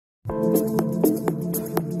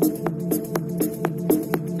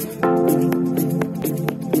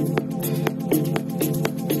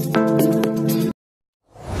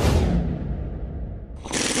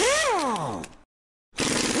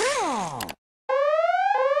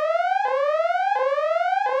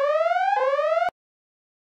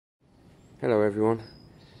Hello everyone,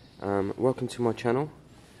 welcome to my channel.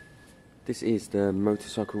 This is the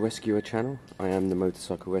Motorcycle Rescuer channel. I am the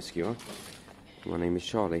Motorcycle Rescuer. My name is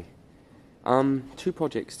Charlie. Two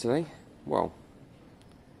projects today. Well,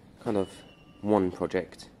 kind of one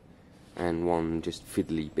project and one just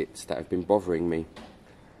fiddly bits that have been bothering me.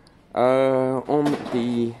 On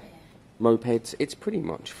the mopeds, it's pretty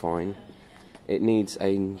much fine. It needs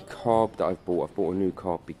a carb that I've bought. I've bought a new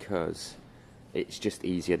carb because it's just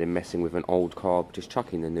easier than messing with an old carb. Just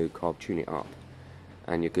chuck in the new carb, tune it up,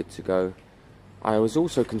 and you're good to go. I was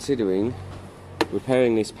also considering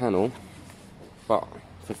repairing this panel, but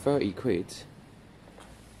for 30 quid,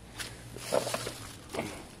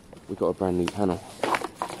 we got a brand new panel.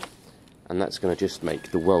 And that's going to just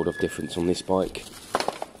make the world of difference on this bike.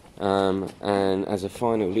 And as a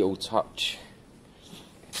final little touch,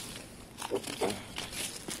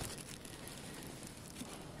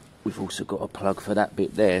 we've also got a plug for that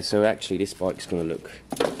bit there, so actually this bike's going to look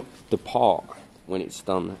the part when it's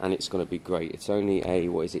done, and it's going to be great. It's only a,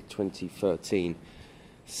 2013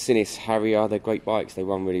 Sinnis Harrier. They're great bikes, they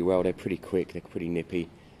run really well, they're pretty quick, they're pretty nippy,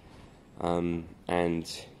 and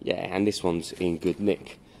yeah, and this one's in good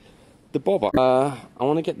nick. The bobber, I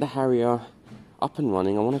want to get the Harrier up and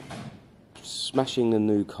running. I want to smash in the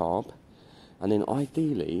new carb, and then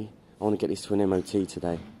ideally I want to get this to an MOT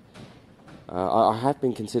today. I have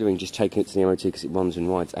been considering just taking it to the MOT because it runs and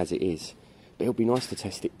rides as it is, but it'll be nice to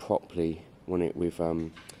test it properly when it with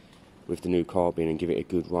the new carb in and give it a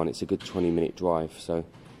good run. It's a good 20-minute drive, so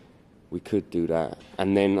we could do that.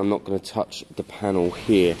 And then I'm not going to touch the panel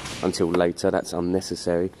here until later. That's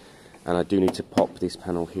unnecessary, and I do need to pop this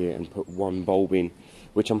panel here and put one bulb in,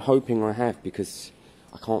 which I'm hoping I have because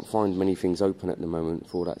I can't find many things open at the moment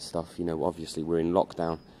for all that stuff. You know, obviously we're in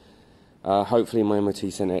lockdown. Hopefully my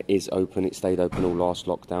MOT centre is open. It stayed open all last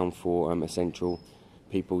lockdown for essential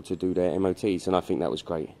people to do their MOTs, and I think that was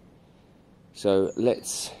great. So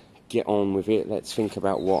let's get on with it. Let's think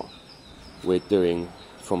about what we're doing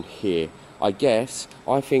from here. I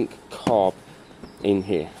think carb in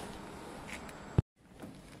here.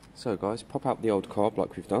 So guys, pop out the old carb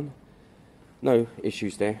like we've done. No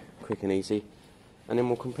issues there, quick and easy. And then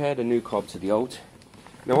we'll compare the new carb to the old.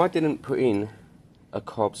 Now I didn't put in a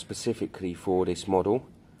carb specifically for this model.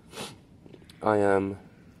 I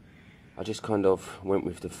just kind of went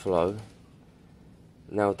with the flow.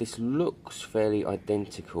 Now this looks fairly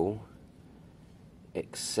identical,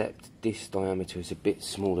 except this diameter is a bit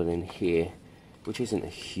smaller than here, which isn't a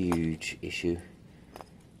huge issue,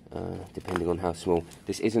 depending on how small.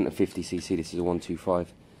 This isn't a 50cc, this is a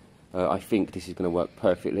 125. I think this is going to work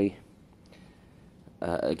perfectly.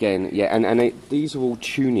 Again, yeah, and these are all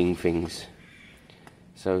tuning things.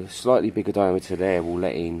 So slightly bigger diameter there will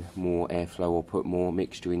let in more airflow or put more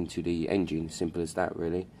mixture into the engine, simple as that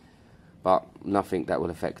really. But nothing that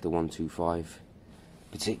will affect the 125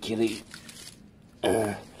 particularly.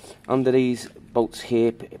 Under these bolts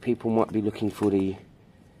here, people might be looking for the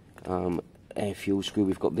air fuel screw.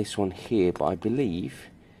 We've got this one here, but I believe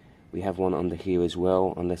we have one under here as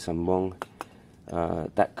well, unless I'm wrong.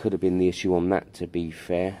 That could have been the issue on that, to be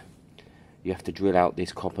fair. You have to drill out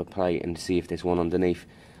this copper plate and see if there's one underneath.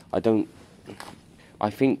 I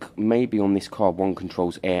think maybe on this car one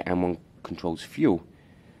controls air and one controls fuel.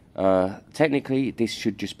 Technically this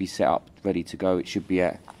should just be set up ready to go. It should be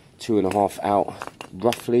at 2.5 out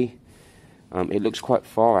roughly. It looks quite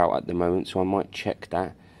far out at the moment, so I might check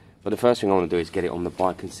that. But the first thing I want to do is get it on the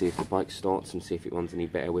bike and see if the bike starts and see if it runs any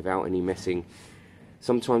better without any messing.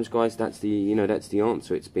 Sometimes guys, that's the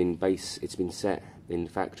answer. It's been set in the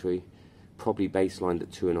factory, probably baselined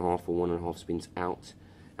at 2.5 or 1.5 spins out,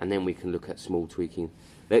 and then we can look at small tweaking.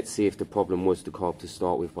 Let's see if the problem was the carb to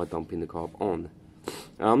start with by dumping the carb on.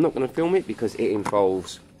 I'm not going to film it because it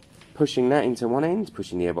involves pushing that into one end,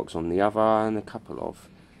 pushing the airbox on the other, and a couple of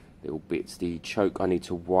little bits. The choke I need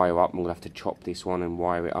to wire up, I'm going to have to chop this one and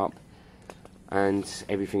wire it up, and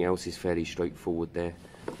everything else is fairly straightforward there.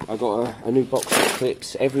 I got a new box of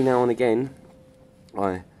clips. Every now and again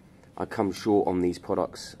I come short on these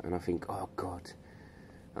products and I think, oh god,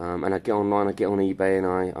 and I get online, I get on eBay,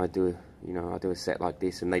 and I do a set like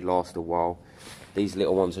this, and they last a while. These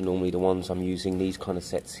little ones are normally the ones I'm using. These kind of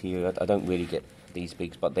sets here, I don't really get these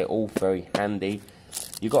bigs, but they're all very handy.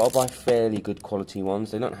 You've got to buy fairly good quality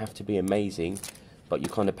ones. They don't have to be amazing, but your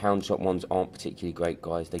kind of pound shop ones aren't particularly great,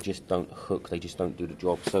 guys. They just don't hook, they just don't do the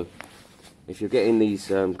job. So if you're getting these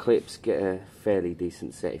clips, get a fairly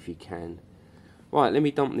decent set if you can. Right, let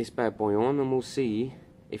me dump this bad boy on and we'll see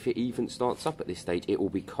if it even starts up at this stage. It will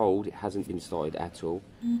be cold, it hasn't been started at all,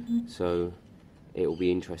 so it will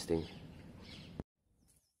be interesting.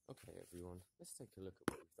 Okay everyone, let's take a look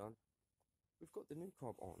at what we've done. We've got the new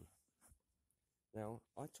carb on. Now,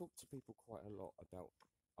 I talk to people quite a lot about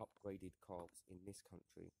upgraded carbs in this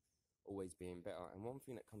country always being better, and one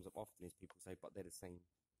thing that comes up often is people say, but they're the same,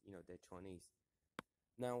 you know, they're Chinese.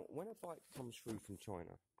 Now, when a bike comes through from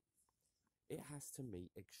China, it has to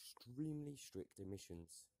meet extremely strict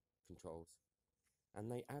emissions controls, and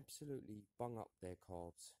they absolutely bung up their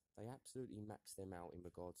carbs. They absolutely max them out in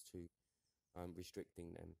regards to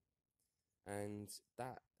restricting them, and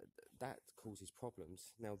that causes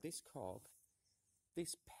problems. Now, this carb,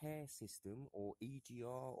 this pair system, or EGR,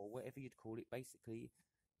 or whatever you'd call it, basically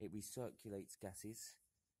it recirculates gases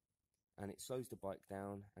and it slows the bike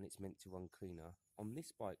down, and it's meant to run cleaner. On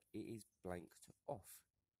this bike, it is blanked off.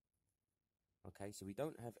 Okay, so we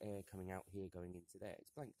don't have air coming out here going into there,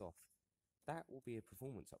 it's blanked off. That will be a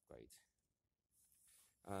performance upgrade.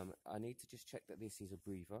 I need to just check that this is a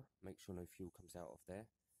breather, make sure no fuel comes out of there.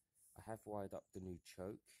 I have wired up the new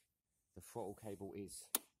choke, the throttle cable is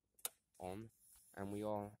on, and we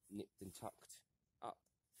are nipped and tucked up.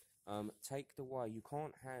 Take the wire, you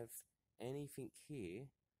can't have anything here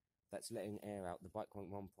that's letting air out, the bike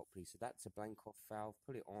won't run properly, so that's a blank off valve.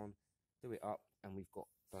 Put it on, do it up, and we've got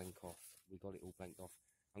blank off. We got it all blanked off.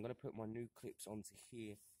 I'm going to put my new clips onto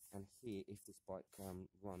here and here if this bike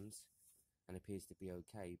runs and appears to be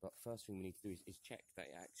okay, but first thing we need to do is check that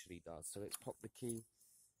it actually does. So let's pop the key.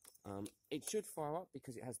 It should fire up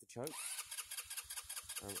because it has the choke.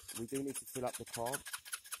 We do need to fill up the carb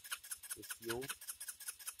with fuel.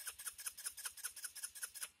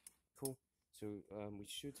 Cool. So we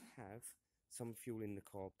should have some fuel in the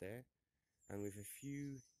carb there, and with a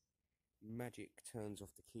few magic turns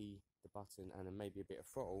off the key, the button, and then maybe a bit of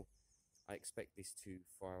throttle, I expect this to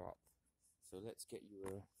fire up. So let's get you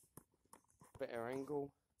a better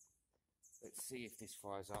angle. Let's see if this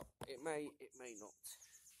fires up. It may not.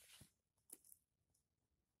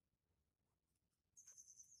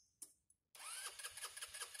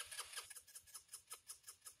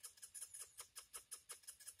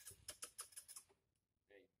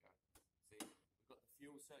 There you go. See, we've got the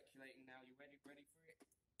fuel circulating now. You ready for it?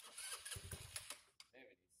 There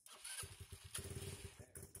it is.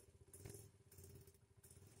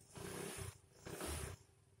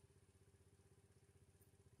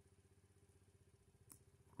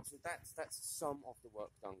 So that's some of the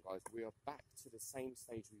work done, guys. We are back to the same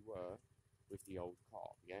stage we were with the old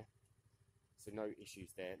carb, yeah? So no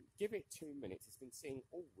issues there. Give it 2 minutes. It's been sitting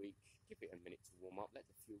all week. Give it a minute to warm up. Let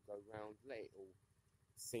the fuel go round. Let it all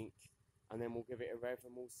sink. And then we'll give it a rev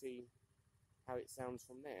and we'll see how it sounds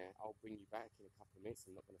from there. I'll bring you back in a couple of minutes.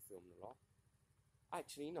 I'm not going to film the lot.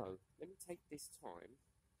 Actually, no. Let me take this time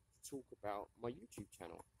to talk about my YouTube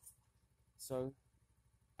channel. So,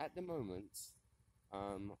 at the moment,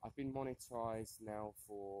 I've been monetized now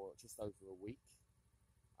for just over a week.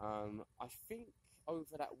 I think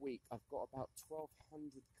over that week I've got about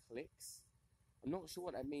 1,200 clicks. I'm not sure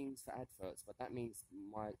what that means for adverts, but that means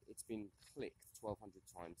it's been clicked 1,200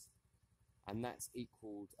 times, and that's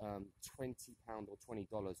equaled £20 or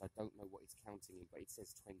 $20. I don't know what it's counting in, but it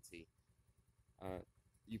says 20.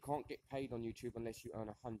 You can't get paid on YouTube unless you earn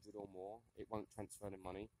 100 or more. It won't transfer the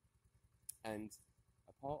money. And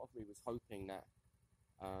a part of me was hoping that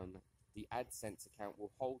the AdSense account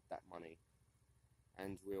will hold that money,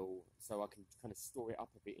 and so I can kind of store it up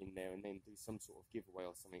a bit in there and then do some sort of giveaway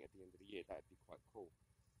or something at the end of the year. That'd be quite cool.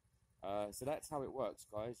 So that's how it works,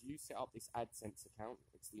 guys. You set up this AdSense account.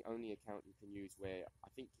 It's the only account you can use where I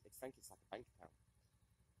think it's like a bank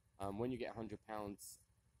account. When you get £100,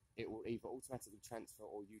 it will either automatically transfer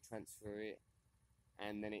or you transfer it,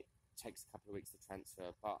 and then it takes a couple of weeks to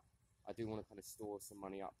transfer. But I do want to kind of store some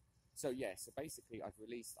money up. So yeah, so basically I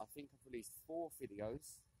think I've released 4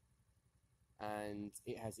 videos, and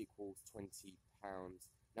it has equaled £20.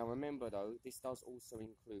 Now remember though, this does also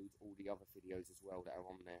include all the other videos as well that are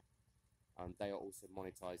on there. They are also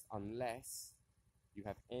monetized unless you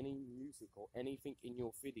have any music or anything in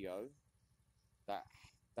your video that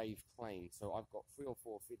they've claimed. So I've got 3 or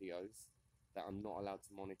 4 videos that I'm not allowed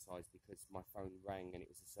to monetize because my phone rang and it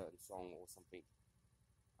was a certain song or something.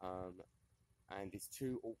 And it's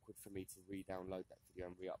too awkward for me to re-download that video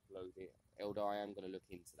and re-upload it, although I am going to look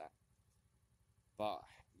into that. But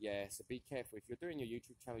yeah, so be careful. If you're doing your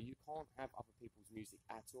YouTube channel, you can't have other people's music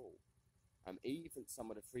at all. Even some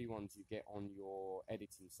of the free ones you get on your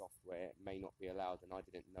editing software may not be allowed, and I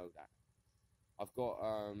didn't know that. I've got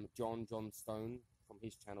John Stone from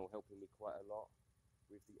his channel helping me quite a lot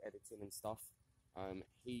with the editing and stuff.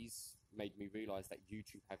 He's made me realise that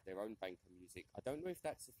YouTube have their own bank of music. I don't know if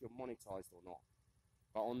that's if you're monetized or not,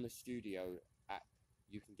 but on the studio app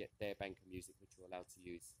you can get their bank of music which you're allowed to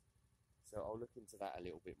use. So I'll look into that a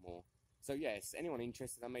little bit more. So yes, anyone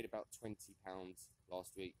interested, I made about £20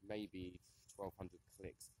 last week, maybe 1,200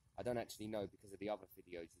 clicks. I don't actually know because of the other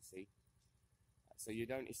videos you see. So you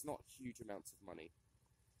don't, it's not huge amounts of money.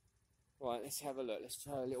 Right, let's have a look. Let's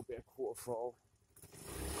try a little bit of quarter throttle.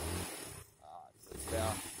 This looks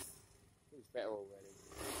better. Feels better already.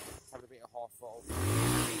 Let's have a bit of half throttle.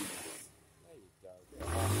 There you go, a bit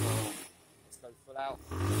of half throttle. Let's go full out.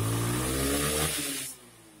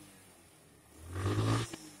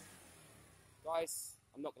 Guys,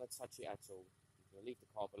 I'm not going to touch it at all. I'm going to leave the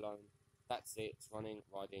carb alone. That's it, it's running,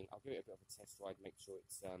 riding. I'll give it a bit of a test ride, make sure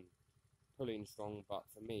it's pulling strong, but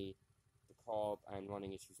for me, the carb and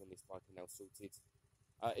running issues on this bike are now sorted.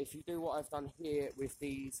 If you do what I've done here with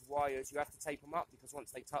these wires, you have to tape them up, because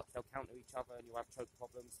once they touch, they'll counter each other and you'll have choke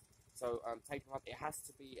problems. So tape them up. It has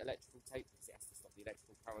to be electrical tape, because it has to stop the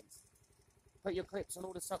electrical currents. Put your clips on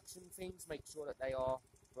all the suction things, make sure that they are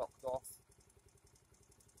blocked off.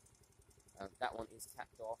 That one is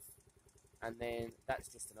capped off, and then that's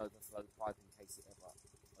just an overflow pipe in case it ever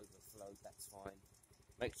overflowed, that's fine.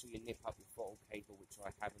 Make sure you nip up your throttle cable, which I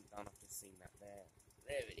haven't done, I've just seen that there.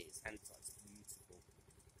 There it is, hand tight, it's beautiful.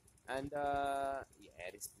 And yeah,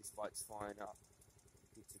 this bike's fine up,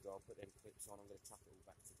 good to go. I'll put them clips on, I'm going to chuck it all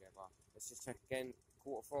back together. Let's just check again,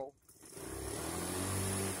 quarter throttle,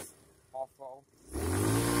 half throttle,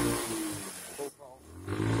 full throttle.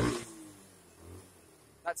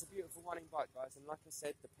 That's a beautiful running bike, guys, and like I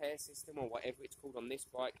said, the pair system, or whatever it's called on this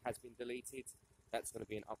bike, has been deleted. That's going to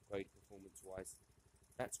be an upgrade performance-wise.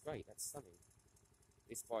 That's great, that's stunning.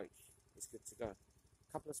 This bike is good to go.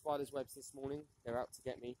 A couple of spiders' webs this morning, they're out to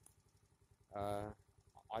get me.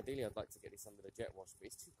 Ideally, I'd like to get this under the jet wash, but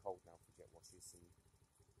it's too cold now for jet washes, and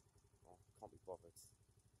can't be bothered.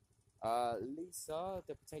 Lisa,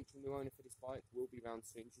 the potential new owner for this bike, will be round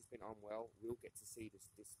soon. She's been unwell. We'll get to see this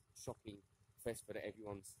shocking Vespa that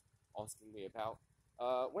everyone's asking me about.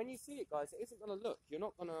 When you see it, guys, it isn't going to look, you're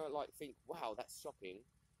not going to like think, wow, that's shocking.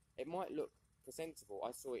 It might look presentable.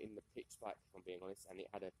 I saw it in the pitch black, if I'm being honest, and it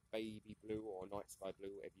had a baby blue or night sky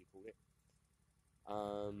blue, whatever you call it.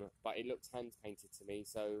 But it looked hand painted to me,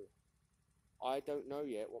 so I don't know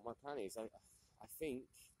yet what my plan is. I think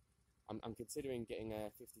I'm considering getting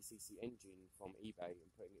a 50cc engine from eBay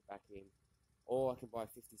and putting it back in. Or I can buy a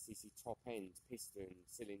 50cc top end, piston,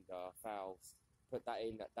 cylinder, valves, put that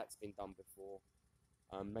in, that's been done before.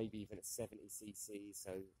 Maybe even a 70cc,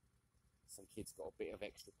 so some kids got a bit of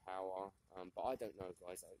extra power. But I don't know,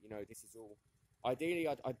 guys. You know, this is all... Ideally,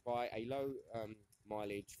 I'd buy a low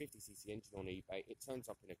mileage 50cc engine on eBay. It turns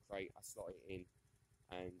up in a crate, I slot it in,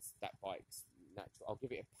 and that bike's natural. I'll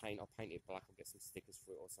give it a paint, I'll paint it black, I'll get some stickers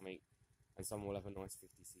for it or something, and someone will have a nice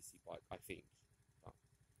 50cc bike, I think.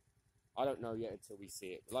 I don't know yet until we see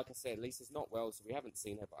it. But like I said, Lisa's not well, so we haven't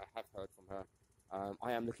seen her, but I have heard from her.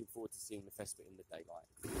 I am looking forward to seeing the Vespa in the daylight.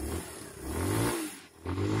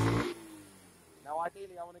 Now,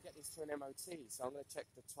 ideally, I want to get this to an MOT, so I'm going to check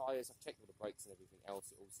the tyres. I've checked all the brakes and everything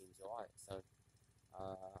else. It all seems alright. So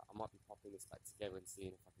I might be popping this back together and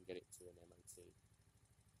seeing if I can get it to an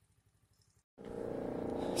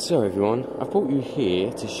MOT. So, everyone, I've brought you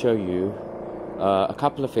here to show you a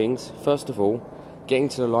couple of things. First of all, getting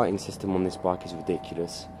to the lighting system on this bike is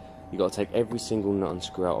ridiculous. You've got to take every single nut and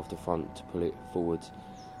screw out of the front to pull it forward,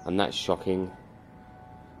 and that's shocking.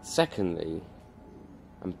 Secondly,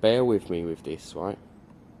 and bear with me with this, right?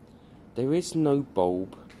 There is no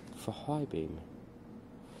bulb for high beam.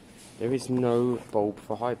 There is no bulb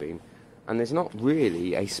for high beam, and there's not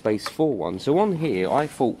really a space for one. So on here, I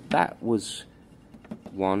thought that was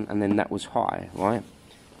one, and then that was high, right?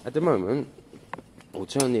 At the moment, we'll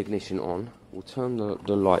turn the ignition on. We'll turn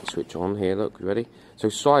the light switch on here, look, you ready? So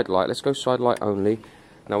side light, let's go side light only.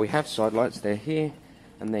 Now we have side lights, they're here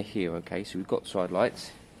and they're here, okay? So we've got side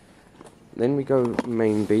lights. Then we go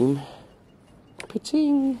main beam.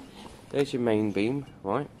 Pa-ting! There's your main beam,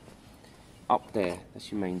 right? Up there,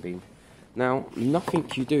 that's your main beam. Now,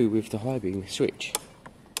 nothing you do with the high beam switch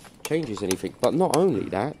changes anything. But not only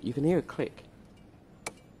that, you can hear a click.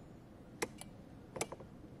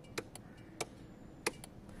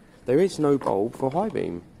 There is no bulb for high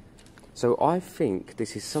beam. So I think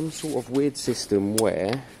this is some sort of weird system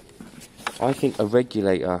where I think a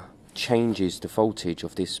regulator changes the voltage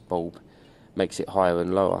of this bulb, makes it higher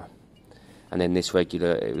and lower. and then this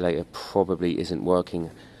regulator probably isn't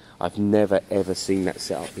working. I've never ever seen that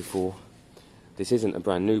set up before. This isn't a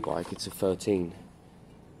brand new bike, it's a 13.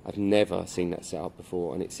 I've never seen that set up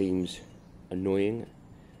before, and it seems annoying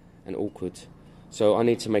and awkward. So I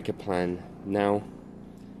need to make a plan now.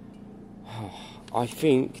 I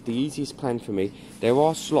think the easiest plan for me, there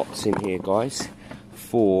are slots in here, guys,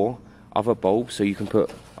 for other bulbs. So you can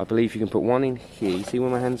put, I believe you can put one in here. You see where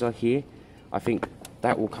my hands are here? I think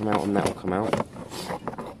that will come out and that will come out.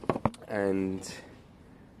 And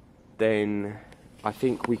then I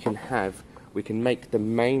think we can make the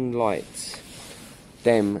main lights,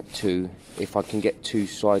 them two, if I can get 2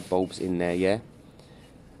 side bulbs in there, yeah?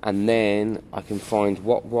 And then I can find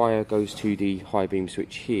what wire goes to the high beam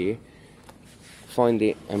switch here, find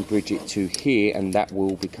it and bridge it to here, and that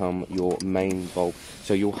will become your main bulb.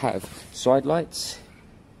 So you'll have side lights,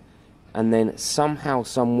 and then somehow,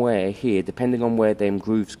 somewhere here, depending on where them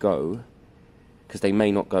grooves go, because they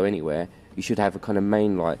may not go anywhere, you should have a kind of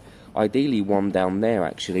main light. Ideally one down there,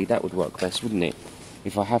 actually, that would work best, wouldn't it?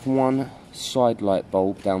 If I have one side light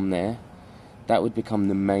bulb down there, that would become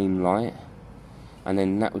the main light, and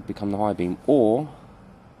then that would become the high beam. Or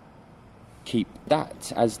keep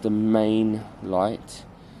that as the main light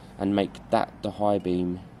and make that the high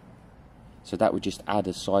beam, so that would just add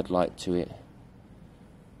a side light to it.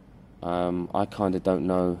 I kind of don't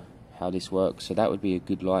know how this works, so that would be a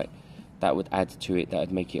good light. That would add to it, that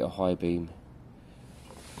would make it a high beam.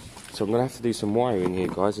 So I'm going to have to do some wiring here,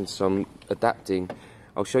 guys, and some adapting.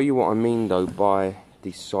 I'll show you what I mean though by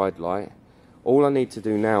the side light. All I need to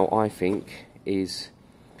do now, I think, is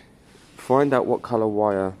find out what colour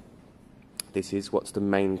wire this is, what's the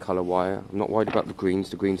main colour wire. I'm not worried about the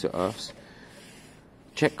greens are earths.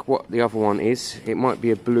 Check what the other one is. It might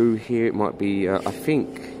be a blue here, it might be, I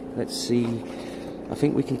think, let's see, I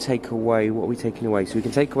think we can take away, what are we taking away? So we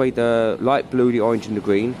can take away the light blue, the orange and the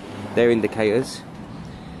green, they're indicators.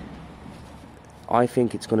 I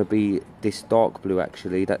think it's going to be this dark blue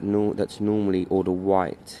actually, that's normally, or the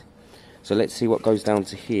white. So let's see what goes down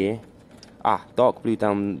to here. Ah, dark blue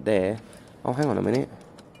down there. Oh, hang on a minute.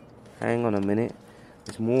 Hang on a minute.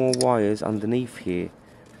 There's more wires underneath here.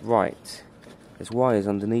 Right. There's wires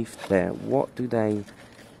underneath there. What do they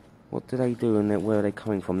do and where are they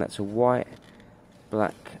coming from? That's a white,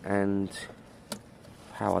 black and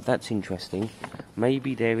power. That's interesting.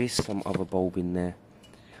 Maybe there is some other bulb in there.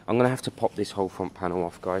 I'm going to have to pop this whole front panel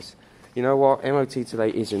off, guys. You know what? MOT today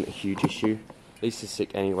isn't a huge issue. At least it's sick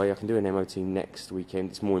anyway. I can do an MOT next weekend.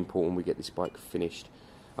 It's more important we get this bike finished.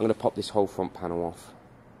 I'm going to pop this whole front panel off.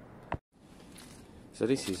 So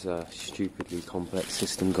this is a stupidly complex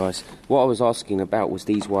system, guys. What I was asking about was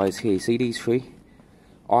these wires here. See these 3?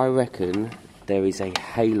 I reckon there is a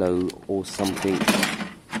halo or something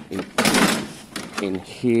in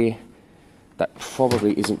here that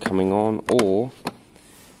probably isn't coming on, or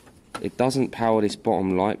it doesn't power this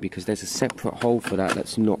bottom light because there's a separate hole for that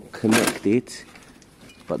that's not connected.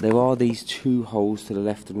 But there are these 2 holes to the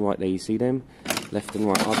left and right there. You see them? Left and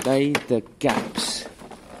right. Are they the gaps?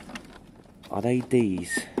 Are they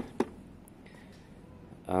these?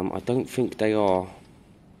 I don't think they are.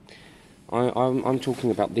 I'm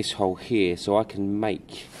talking about this hole here, so I can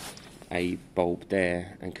make a bulb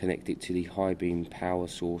there and connect it to the high beam power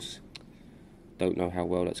source. Don't know how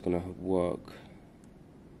well that's going to work.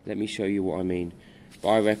 Let me show you what I mean. But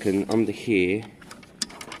I reckon under here,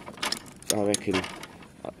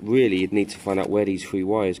 really you'd need to find out where these 3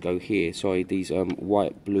 wires go here. Sorry, these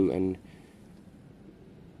white, blue and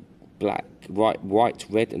black, white,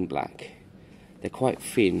 red and black. They're quite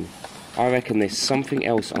thin. I reckon there's something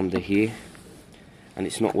else under here and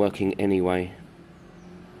it's not working anyway.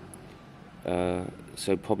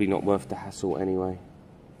 So probably not worth the hassle anyway.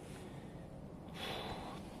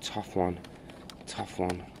 Tough one. Tough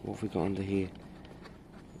one. What have we got under here?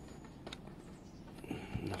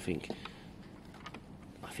 Nothing.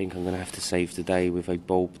 I think I'm going to have to save the day with a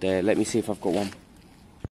bulb there. Let me see if I've got one.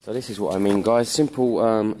 So this is what I mean, guys.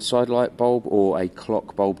 Simple side light bulb or a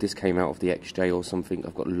clock bulb. This came out of the XJ or something.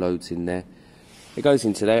 I've got loads in there. It goes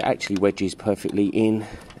into there, actually wedges perfectly in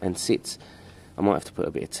and sits. I might have to put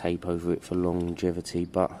a bit of tape over it for longevity,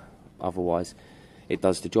 but otherwise it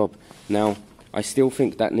does the job. Now, I still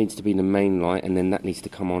think that needs to be the main light, and then that needs to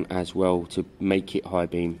come on as well to make it high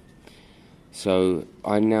beam. So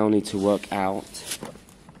I now need to work out,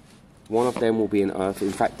 one of them will be an earth.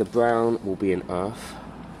 In fact, the brown will be an earth.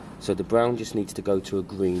 So the brown just needs to go to a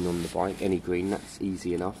green on the bike, any green, that's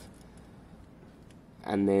easy enough.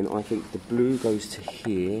 And then I think the blue goes to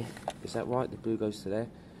here. Is that right? The blue goes to there.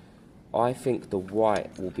 I think the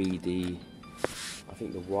white will be the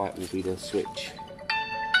switch.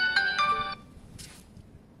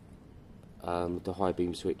 the high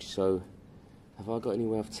beam switch. So have I got any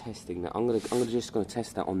way of testing that? I'm just gonna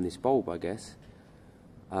test that on this bulb, I guess.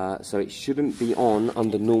 So it shouldn't be on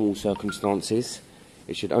under normal circumstances.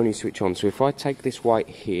 It should only switch on. So if I take this white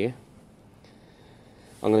here,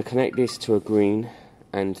 I'm going to connect this to a green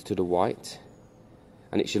and to the white,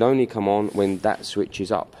 and it should only come on when that switch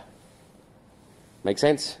is up. Make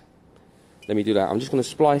sense? Let me do that. I'm just going to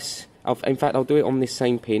splice. In fact, I'll do it on this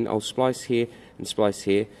same pin. I'll splice here and splice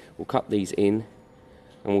here. We'll cut these in,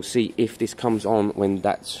 and we'll see if this comes on when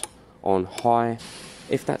that's on high.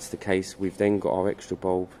 If that's the case, we've then got our extra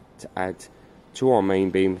bulb to add to our main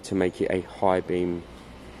beam to make it a high beam.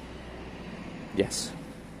 Yes.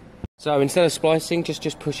 So instead of splicing,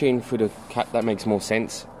 just push in through the cap. That makes more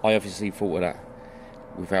sense. I obviously thought of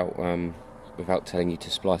that without telling you to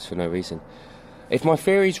splice for no reason. If my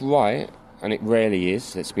theory's right, and it rarely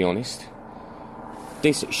is, let's be honest,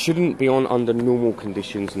 this shouldn't be on under normal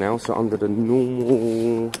conditions now. So under the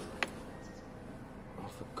normal, oh,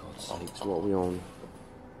 for God's sakes, what are we on?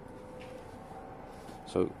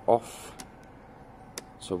 So off,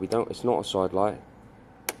 so we don't, it's not a side light,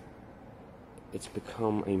 it's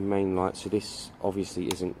become a main light, so this obviously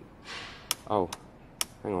isn't, oh,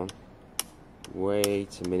 hang on,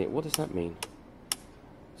 wait a minute, what does that mean?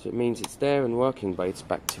 So it means it's there and working, but it's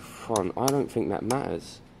back to front. I don't think that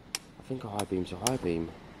matters. I think a high beam's a high beam.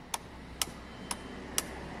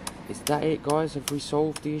 Is that it, guys? Have we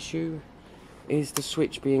solved the issue? Is the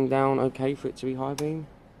switch being down okay for it to be high beam?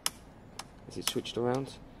 Is it switched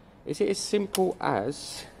around? Is it as simple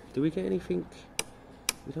as, do we get anything?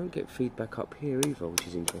 We don't get feedback up here either, which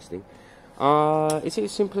is interesting. Is it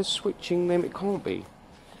as simple as switching them? It can't be.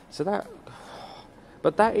 So that,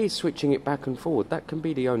 but that is switching it back and forward. That can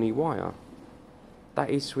be the only wire. That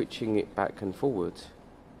is switching it back and forward.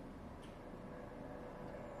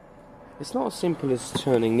 It's not as simple as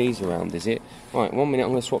turning these around, is it? Right, 1 minute, I'm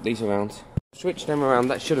going to swap these around. Switch them around,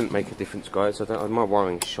 that shouldn't make a difference, guys. My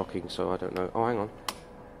wiring's shocking, so I don't know. Oh, hang on.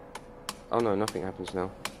 Oh no, nothing happens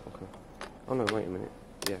now. Okay. Oh no, wait a minute.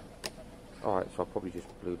 Yeah. Alright, so I probably just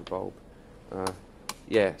blew the bulb.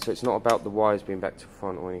 Yeah, so it's not about the wires being back to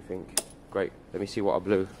front or anything. Great, let me see what I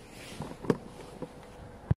blew.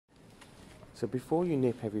 So before you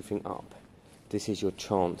nip everything up, this is your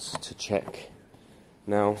chance to check.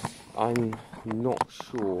 Now, I'm not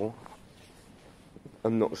sure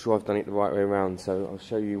I've done it the right way around, so I'll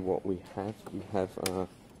show you what we have. We have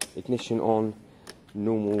ignition on,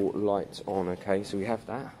 normal lights on, okay, so we have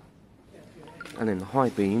that. And then the high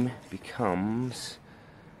beam becomes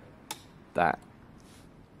that.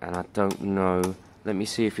 And I don't know, let me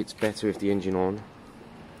see if it's better with the engine on.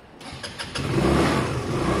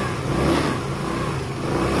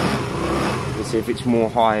 Let's see if it's more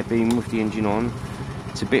high beam with the engine on.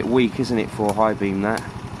 It's a bit weak, isn't it, for a high beam, that?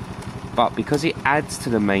 But because it adds to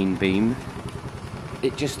the main beam,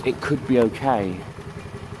 it could be okay.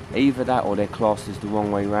 Either that or they're classed as the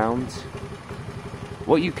wrong way round.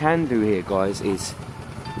 What you can do here, guys, is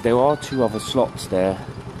there are 2 other slots there.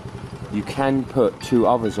 You can put 2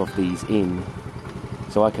 others of these in.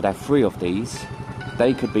 So I could have 3 of these.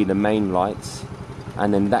 They could be the main lights,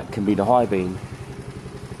 and then that can be the high beam.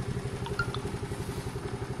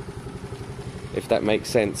 If that makes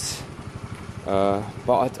sense. But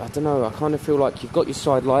I don't know, I kind of feel like you've got your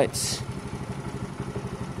side lights,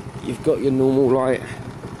 you've got your normal light,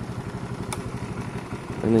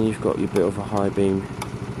 and then you've got your bit of a high beam.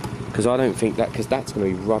 Because I don't think that, because that's going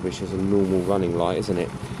to be rubbish as a normal running light, isn't it?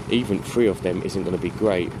 Even 3 of them isn't going to be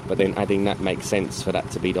great, but then adding that makes sense for that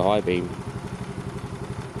to be the high beam.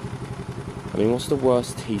 I mean, what's the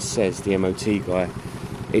worst he says, the MOT guy?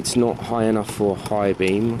 It's not high enough for a high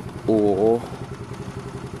beam, or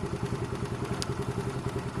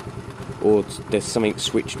there's something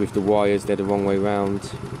switched with the wires, they're the wrong way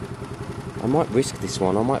round. I might risk this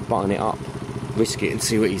one, I might button it up, risk it and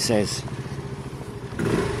see what he says.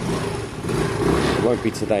 It won't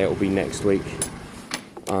be today, it'll be next week.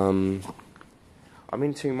 I'm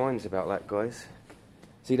in 2 minds about that, guys.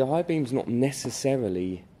 See, the high beam's not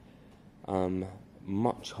necessarily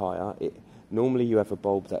much higher. Normally you have a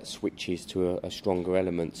bulb that switches to a stronger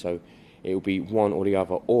element, so it'll be one or the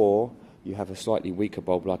other, or you have a slightly weaker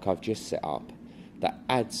bulb like I've just set up that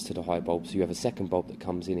adds to the high bulb, so you have a second bulb that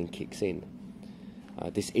comes in and kicks in.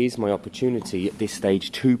 This is my opportunity at this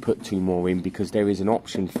stage to put 2 more in, because there is an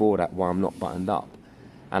option for that while I'm not buttoned up,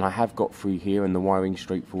 and I have got through here and the wiring's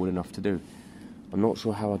straightforward enough to do. I'm not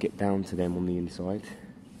sure how I get down to them on the inside,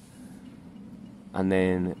 and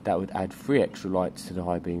then that would add 3 extra lights to the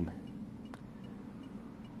high beam.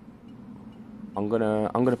 I'm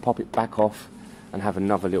gonna pop it back off. and have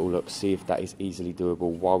another little look, see if that is easily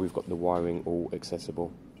doable while we've got the wiring all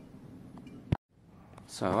accessible.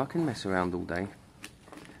 So I can mess around all day,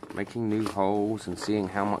 making new holes and seeing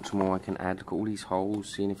how much more I can add. Look at all these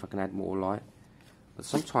holes, seeing if I can add more light. But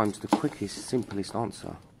sometimes the quickest, simplest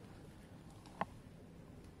answer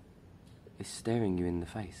is staring you in the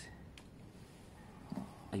face.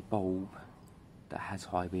 A bulb that has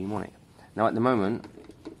high beam on it. Now at the moment,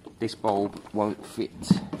 this bulb won't fit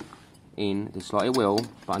in the slot. It will,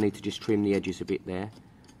 but I need to just trim the edges a bit there.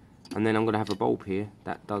 And then I'm going to have a bulb here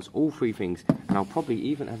that does all three things. And I'll probably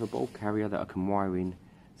even have a bulb carrier that I can wire in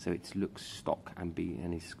so it looks stock and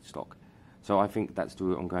is stock. So I think that's the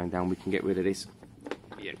route I'm going down. We can get rid of this.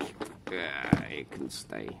 Yeah, it can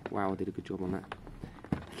stay. Wow, I did a good job on that.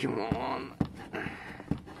 Come on.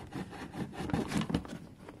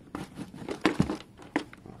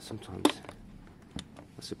 Sometimes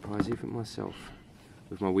I surprise even myself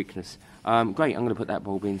with my weakness. Great, I'm going to put that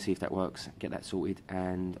bulb in, see if that works, get that sorted,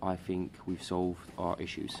 and I think we've solved our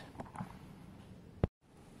issues.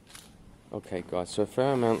 Okay guys, so a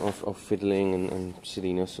fair amount of fiddling and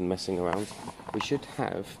silliness and messing around. We should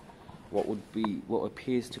have what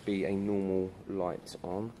appears to be a normal light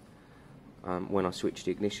on when I switch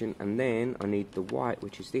the ignition, and then I need the white,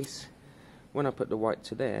 which is this. When I put the white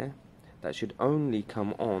to there, that should only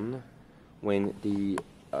come on when the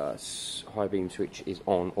high beam switch is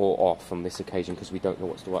on or off on this occasion, because we don't know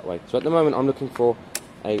what's the right way. So at the moment I'm looking for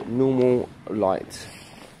a normal light,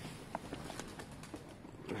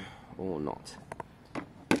 or not.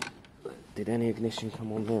 Did any ignition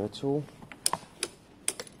come on there at all?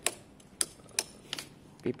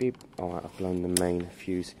 Beep beep. Alright, I've blown the main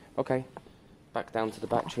fuse. Okay, back down to the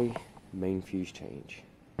battery, main fuse change.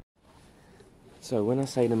 So when I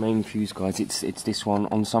say the main fuse, guys, it's this one.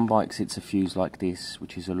 On some bikes it's a fuse like this,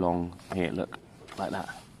 which is along here, look, like that.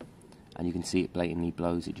 And you can see it blatantly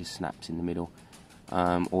blows, it just snaps in the middle.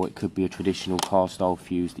 Or it could be a traditional car style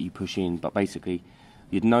fuse that you push in, but basically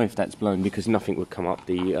you'd know if that's blown because nothing would come up.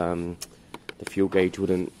 The fuel gauge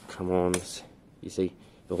wouldn't come on, you see,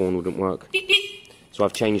 the horn wouldn't work. So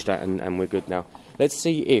I've changed that and we're good now. Let's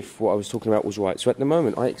see if what I was talking about was right. So at the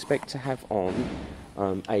moment I expect to have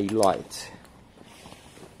on a light.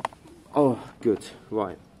 Oh, good,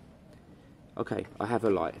 right. Okay, I have a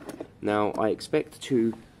light. Now, I expect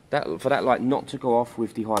for that light not to go off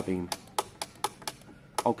with the high beam.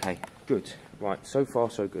 Okay, good. Right, so far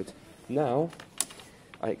so good. Now,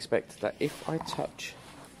 I expect that if I touch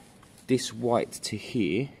this white to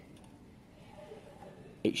here,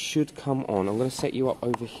 it should come on. I'm going to set you up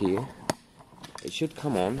over here. It should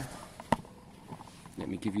come on. Let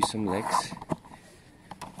me give you some legs.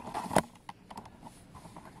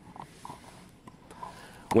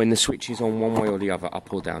 When the switch is on one way or the other,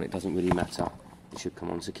 up or down, it doesn't really matter. It should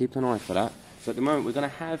come on, so keep an eye for that. So at the moment we're going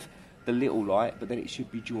to have the little light, but then it should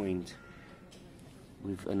be joined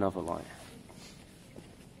with another light.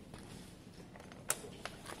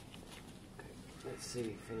 Okay, let's see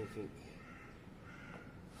if anything...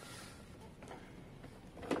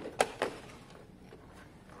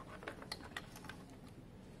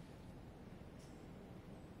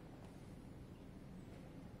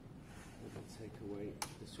 Take away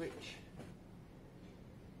the switch.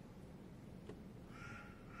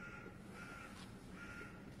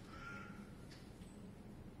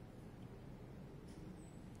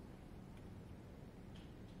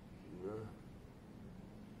 No.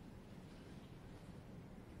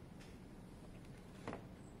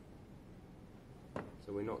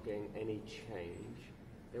 So we're not getting any change.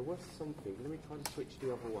 There was something. Let me try to switch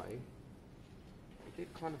the other way. It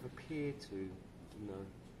did kind of appear to, no.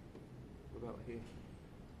 What about here?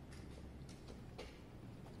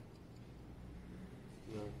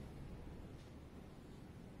 No.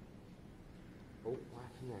 Oh, what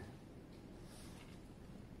happened there?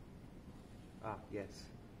 Ah, yes.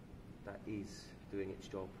 That is doing its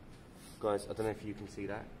job. Guys, I don't know if you can see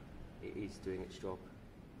that. It is doing its job.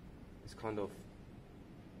 It's kind of...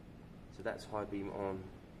 So that's high beam on,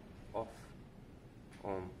 off,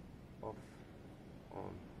 on, off,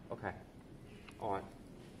 on. Okay. Alright.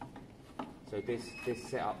 So this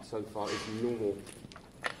setup so far is normal,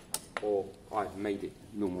 or I've made it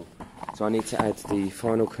normal. So I need to add the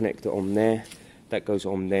final connector on there. That goes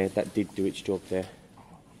on there. That did do its job there.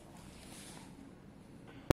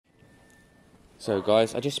 So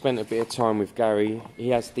guys, I just spent a bit of time with Gary. He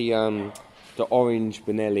has the orange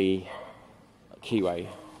Benelli keyway.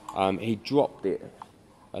 He dropped it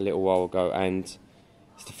a little while ago, and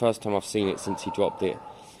it's the first time I've seen it since he dropped it.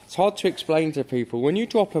 It's hard to explain to people. When you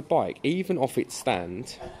drop a bike, even off its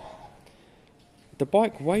stand, the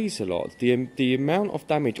bike weighs a lot. The amount of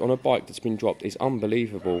damage on a bike that's been dropped is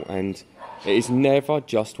unbelievable, and it is never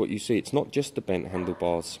just what you see. It's not just the bent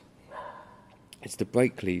handlebars. It's the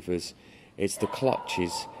brake levers, it's the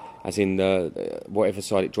clutches, as in the whatever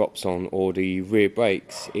side it drops on, or the rear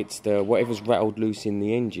brakes. It's the whatever's rattled loose in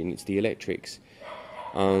the engine. It's the electrics.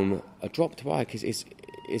 A dropped bike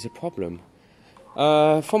is a problem.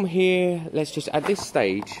 From here, let's just at this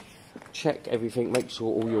stage check everything. Make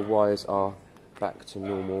sure all your wires are back to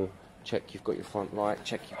normal. Check you've got your front light.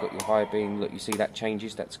 Check you've got your high beam. Look, you see that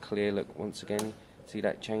changes. That's clear. Look once again. See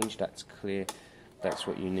that change? That's clear. That's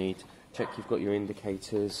what you need. Check you've got your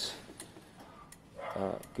indicators.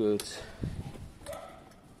 Good.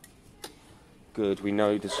 Good. We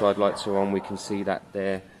know the side lights are on. We can see that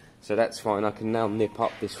there. So that's fine. I can now nip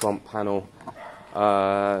up this front panel,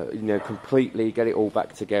 you know, completely, get it all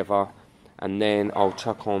back together, and then I'll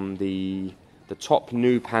chuck on the top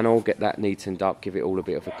new panel, get that neatened up, give it all a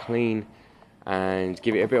bit of a clean, and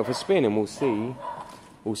give it a bit of a spin, and we'll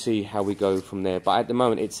see how we go from there. But at the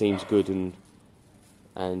moment, it seems good and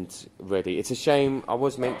ready. It's a shame I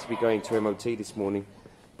was meant to be going to MOT this morning,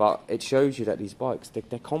 but it shows you that these bikes,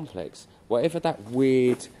 they're complex. Whatever that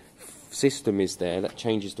weird system is there that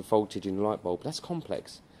changes the voltage in the light bulb, that's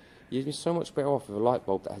complex. You'd be so much better off with a light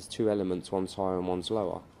bulb that has two elements, one's higher and one's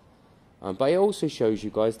lower. But it also shows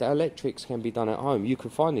you guys that electrics can be done at home. You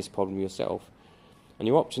can find this problem yourself, and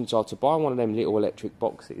your options are to buy one of them little electric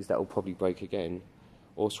boxes that will probably break again,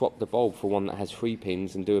 or swap the bulb for one that has 3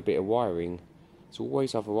 pins and do a bit of wiring. There's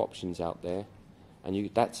always other options out there, and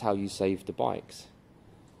that's how you save the bikes.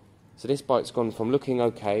 So this bike's gone from looking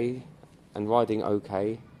okay and riding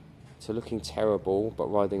okay to looking terrible but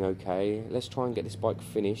riding okay. Let's try and get this bike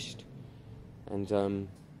finished and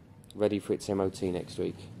ready for its MOT next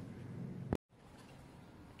week.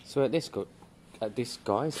 So at this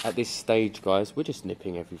stage, guys, we're just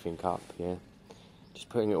nipping everything up, yeah. Just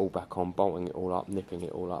putting it all back on, bolting it all up, nipping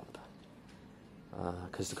it all up.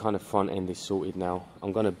 Because the kind of front end is sorted now.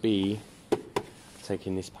 I'm going to be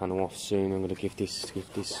taking this panel off soon. I'm going to give this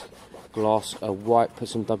glass a wipe, put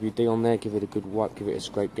some WD on there, give it a good wipe, give it a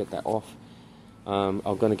scrape, get that off. I'm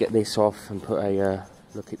going to get this off and put a,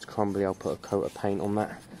 look, it's crumbly, I'll put a coat of paint on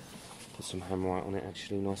that. Put some hammerite on it,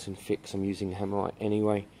 actually, nice and thick, 'cause I'm using hammerite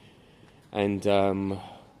anyway. And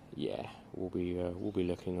yeah, we'll be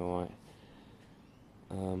looking alright.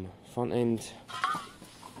 Front end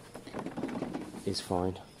is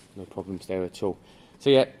fine, no problems there at all. So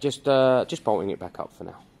yeah, just bolting it back up for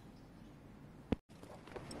now.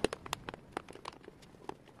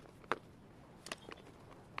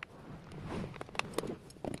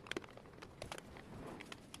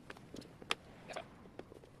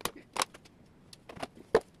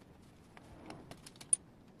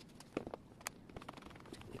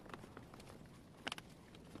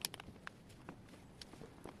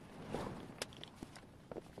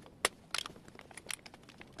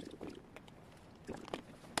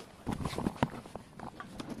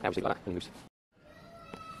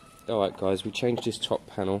 Alright guys, we changed this top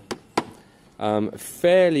panel.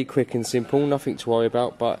 Fairly quick and simple, nothing to worry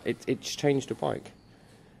about, but it's changed the bike.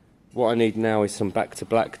 What I need now is some back to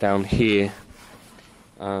black down here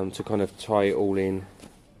to kind of tie it all in,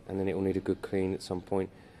 and then it will need a good clean at some point.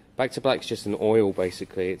 Back to black's just an oil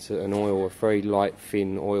basically. It's an oil, a very light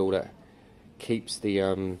thin oil that keeps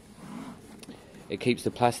the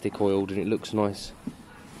plastic oiled and it looks nice.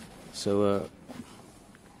 So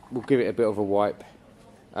we'll give it a bit of a wipe.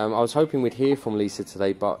 I was hoping we'd hear from Lisa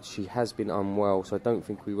today, but she has been unwell, so I don't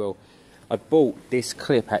think we will. I bought this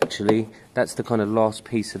clip actually. That's the kind of last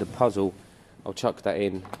piece of the puzzle. I'll chuck that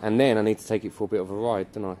in, and then I need to take it for a bit of a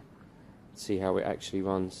ride, don't I? See how it actually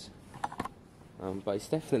runs. But it's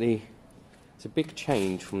definitely, it's a big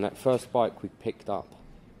change from that first bike we picked up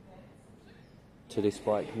to this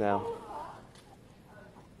bike now.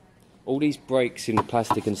 All these brakes in the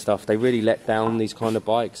plastic and stuff, they really let down these kind of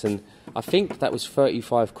bikes, and I think that was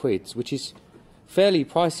 35 quid, which is fairly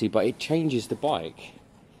pricey, but it changes the bike.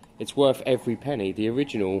 It's worth every penny. The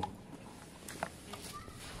original,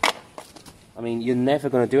 I mean, you're never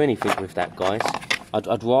going to do anything with that, guys.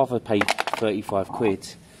 I'd rather pay 35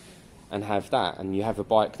 quid and have that, and you have a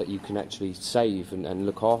bike that you can actually save and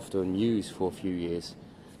look after and use for a few years.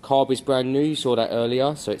 Carb is brand new, you saw that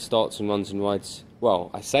earlier, so it starts and runs and rides.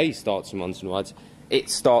 Well, I say starts and runs and rides. It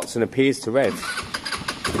starts and appears to rev.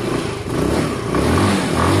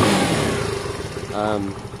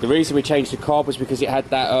 The reason we changed the carb was because it had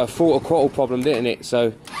that throttle throttle problem, didn't it?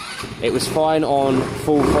 So it was fine on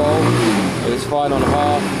full throttle, it was fine on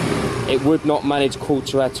half, it would not manage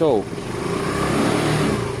quarter at all.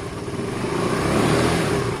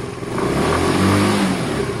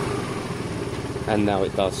 and now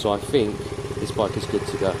it does. So I think this bike is good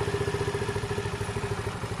to go.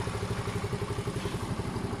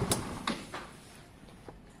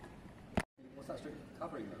 What's that strip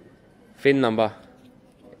covering though? Fin number.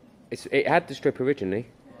 It had the strip originally.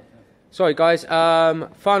 Sorry guys,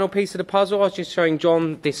 final piece of the puzzle. I was just showing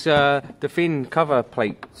John this the fin cover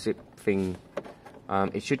plate zip thing.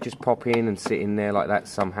 It should just pop in and sit in there like that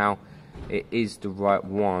somehow. It is the right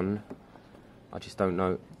one. I just don't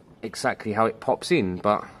know exactly how it pops in,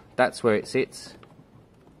 but that's where it sits.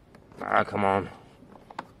 Ah, come on.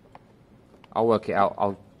 I'll work it out.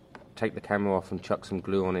 I'll take the camera off and chuck some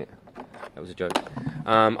glue on it. That was a joke.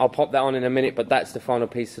 I'll pop that on in a minute, but that's the final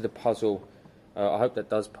piece of the puzzle. I hope that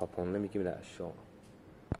does pop on. Let me give that a shot.